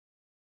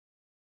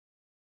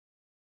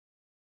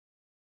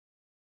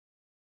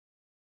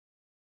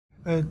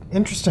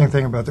Interesting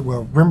thing about that,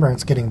 well,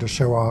 Rembrandt's getting to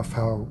show off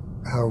how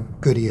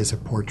good he is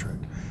at portrait.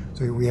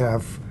 So we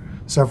have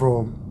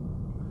several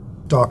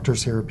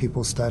doctors here,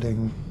 people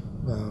studying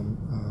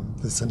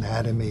this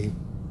anatomy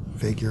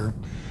figure.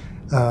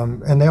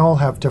 And they all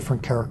have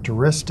different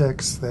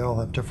characteristics, they all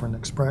have different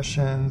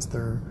expressions,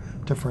 they're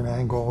different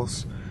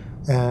angles,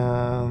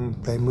 and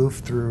they move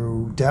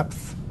through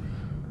depth,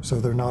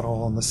 so they're not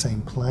all on the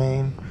same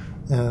plane.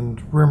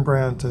 And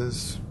Rembrandt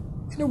is,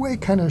 in a way,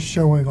 kind of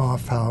showing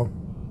off how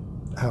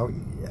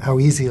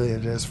easy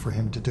it is for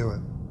him to do it.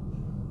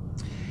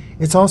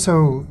 It's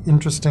also an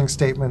interesting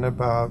statement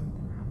about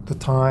the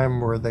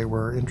time where they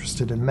were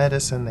interested in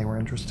medicine, they were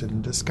interested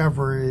in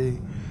discovery.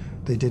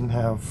 They didn't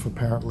have,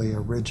 apparently, a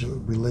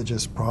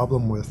religious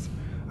problem with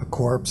a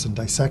corpse and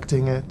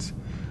dissecting it.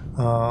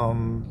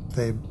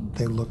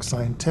 They look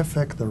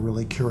scientific. They're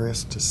really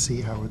curious to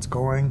see how it's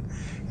going.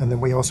 And then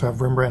we also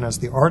have Rembrandt as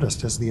the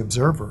artist, as the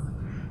observer,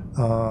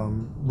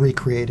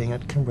 recreating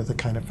it with a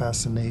kind of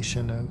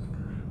fascination of,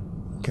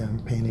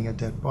 again, painting a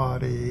dead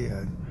body.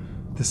 And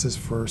this is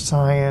for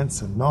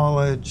science and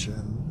knowledge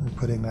and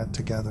putting that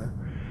together.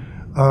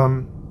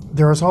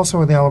 There is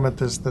also an element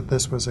that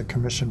this was a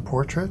commissioned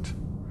portrait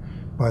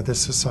by the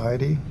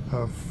Society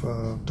of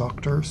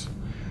Doctors.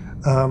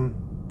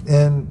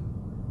 And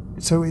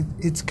so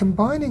it's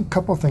combining a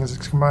couple things.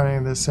 It's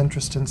combining this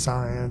interest in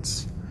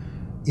science.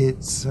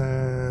 It's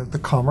the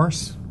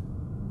commerce,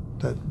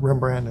 that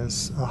Rembrandt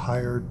is a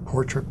hired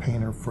portrait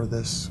painter for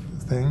this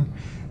thing.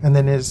 And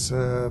then his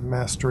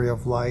mastery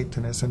of light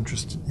and his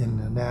interest in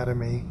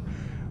anatomy.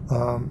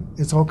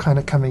 It's all kind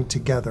of coming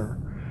together.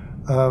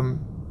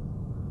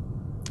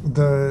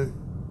 The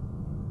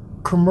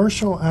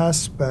commercial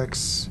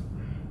aspects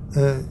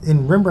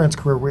in Rembrandt's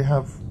career, we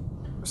have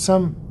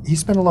he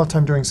spent a lot of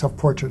time doing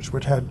self-portraits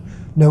which had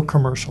no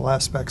commercial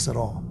aspects at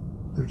all.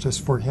 They're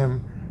just for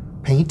him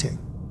painting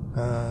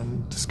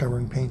and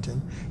discovering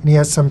painting. And he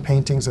has some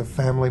paintings of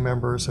family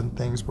members and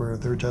things where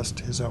they're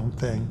just his own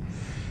thing.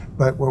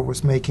 But what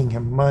was making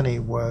him money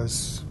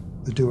was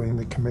doing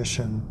the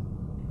commission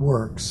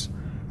works.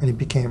 And he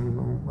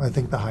became, I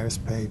think, the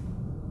highest paid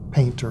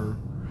painter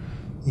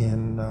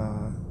in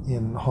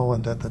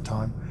Holland at the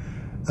time.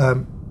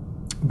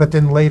 But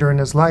then later in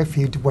his life,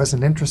 he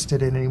wasn't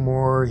interested in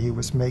anymore. He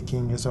was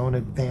making his own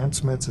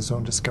advancements, his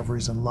own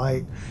discoveries in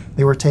light.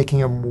 They were taking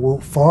him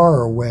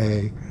far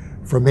away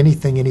from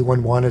anything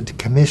anyone wanted to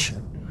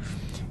commission.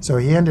 So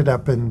he ended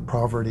up in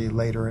poverty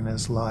later in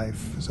his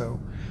life. So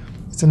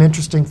it's an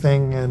interesting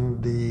thing,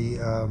 and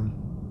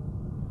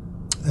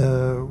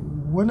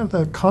one of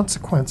the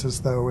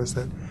consequences, though, is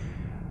that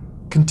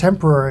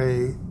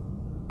contemporary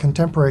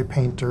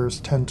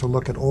painters tend to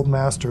look at old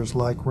masters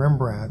like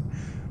Rembrandt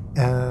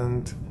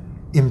and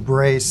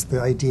embrace the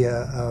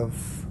idea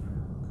of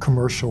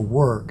commercial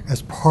work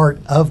as part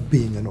of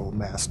being an old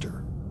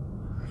master.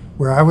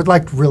 Where I would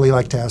really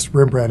like to ask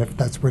Rembrandt if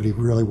that's what he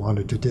really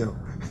wanted to do.